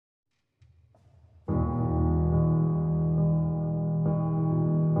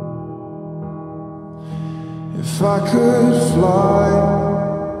If I could fly,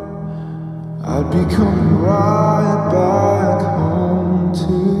 I'd be coming right back home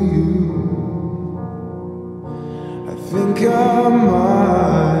to you. I think I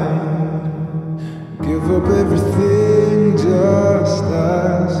might give up everything, just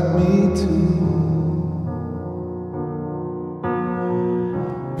ask me to.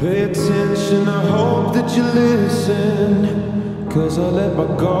 Pay attention, I hope that you listen, 'cause I let my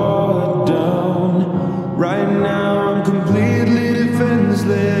guard down. Right now I'm completely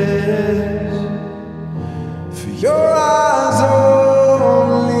defenseless. For your eyes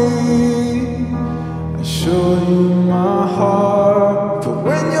only, I show you my heart. But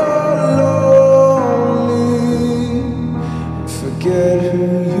when you're lonely and forget who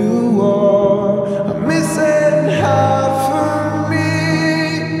you are, I'm missing half of me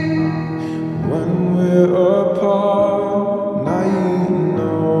when we're apart. Now you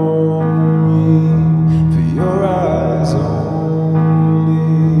know me. For your eyes only,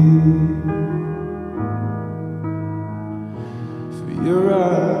 for your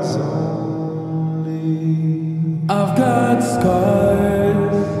eyes only. I've got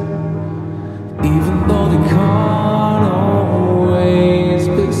scars, even though they can't always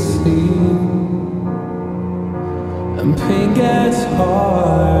be seen. And pain gets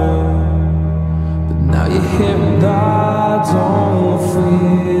hard, but now you're here and I don't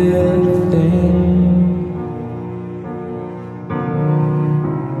feel a thing.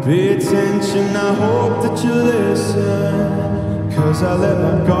 Pay attention, I hope that you listen, 'cause I let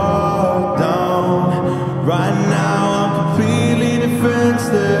my guard down. Right now I'm completely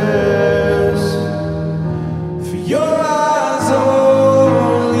defenseless. For your eyes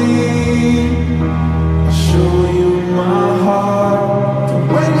only, I show you my heart. But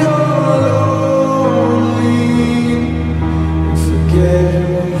when you're lonely and forget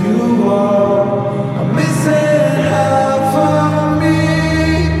who you are, I'm missing half of me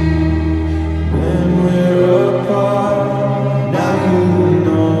when we're apart. Now you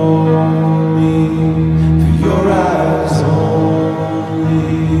know me. For your eyes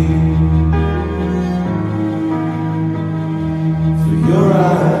only, for your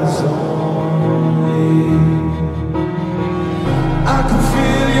eyes only. I can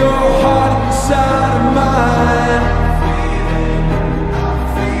feel your heart inside of mine.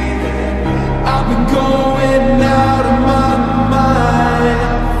 I've been going out of my mind.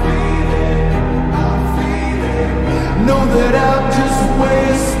 Know that I'm just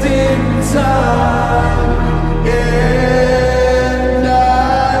wasting time, and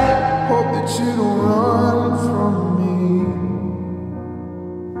I hope that you don't run from me.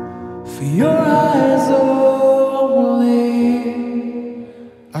 For your eyes only,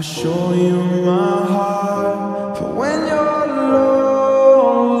 I show you my heart. For when you're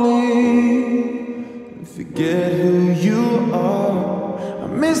lonely and forget who you are,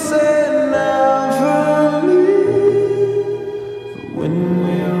 I'm missing out for me. For when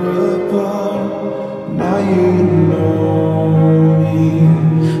we're apart, now you know me.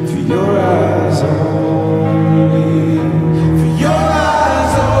 For your eyes only, for your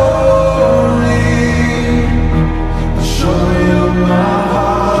eyes only, I show you my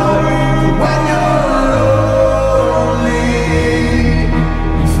heart. For when you're lonely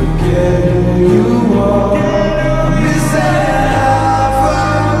and forget who you are, I'm missing half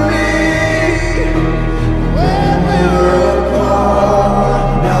of me. When we're apart,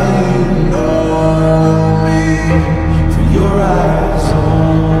 now you know me. For your eyes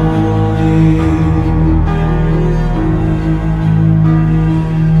only,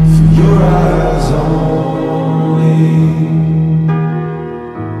 for your eyes only,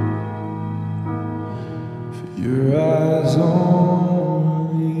 for your eyes only.